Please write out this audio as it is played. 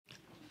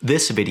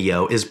This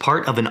video is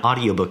part of an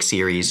audiobook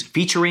series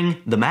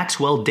featuring the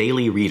Maxwell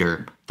Daily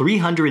Reader,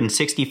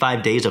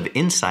 365 Days of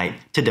Insight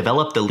to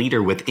Develop the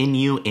Leader Within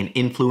You and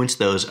Influence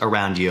Those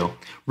Around You,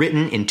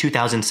 written in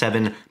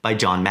 2007 by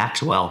John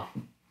Maxwell.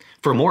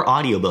 For more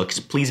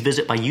audiobooks, please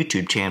visit my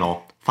YouTube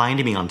channel,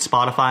 find me on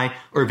Spotify,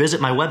 or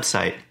visit my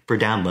website for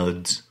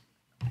downloads.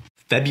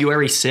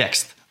 February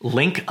 6th.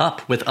 Link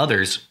up with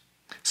others.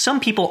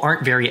 Some people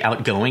aren't very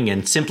outgoing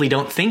and simply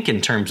don't think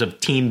in terms of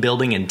team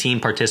building and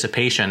team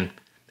participation.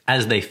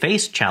 As they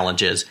face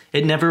challenges,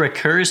 it never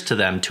occurs to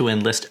them to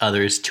enlist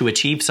others to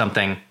achieve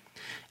something.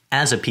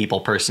 As a people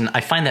person,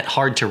 I find that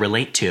hard to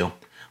relate to.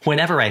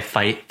 Whenever I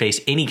face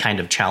any kind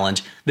of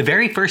challenge, the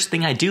very first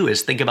thing I do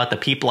is think about the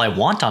people I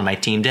want on my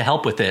team to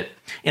help with it.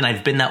 And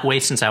I've been that way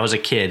since I was a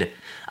kid.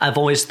 I've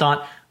always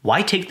thought,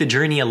 why take the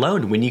journey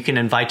alone when you can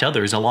invite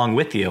others along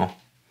with you?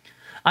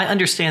 I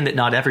understand that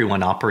not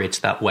everyone operates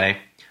that way,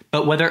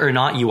 but whether or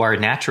not you are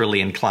naturally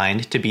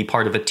inclined to be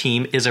part of a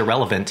team is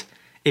irrelevant.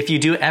 If you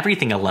do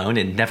everything alone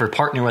and never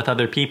partner with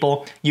other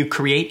people, you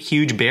create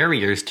huge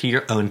barriers to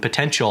your own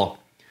potential.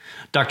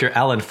 Dr.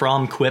 Alan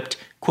Fromm quipped,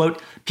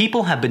 quote,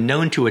 "People have been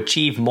known to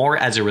achieve more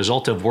as a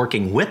result of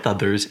working with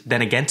others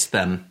than against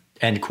them,"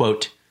 end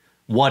quote.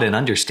 What an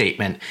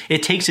understatement.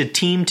 It takes a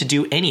team to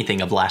do anything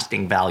of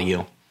lasting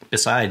value.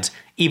 Besides,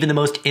 even the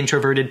most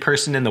introverted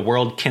person in the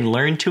world can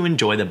learn to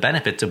enjoy the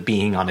benefits of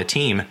being on a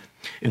team.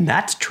 And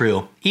that's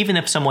true, even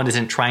if someone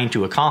isn't trying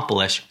to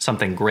accomplish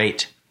something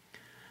great.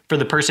 For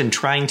the person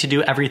trying to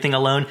do everything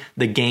alone,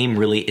 the game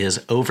really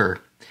is over.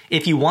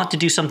 If you want to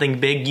do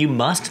something big, you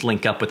must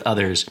link up with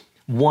others.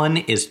 One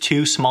is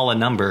too small a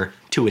number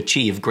to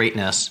achieve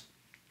greatness.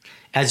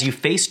 As you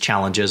face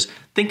challenges,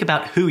 think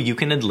about who you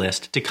can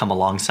enlist to come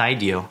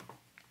alongside you.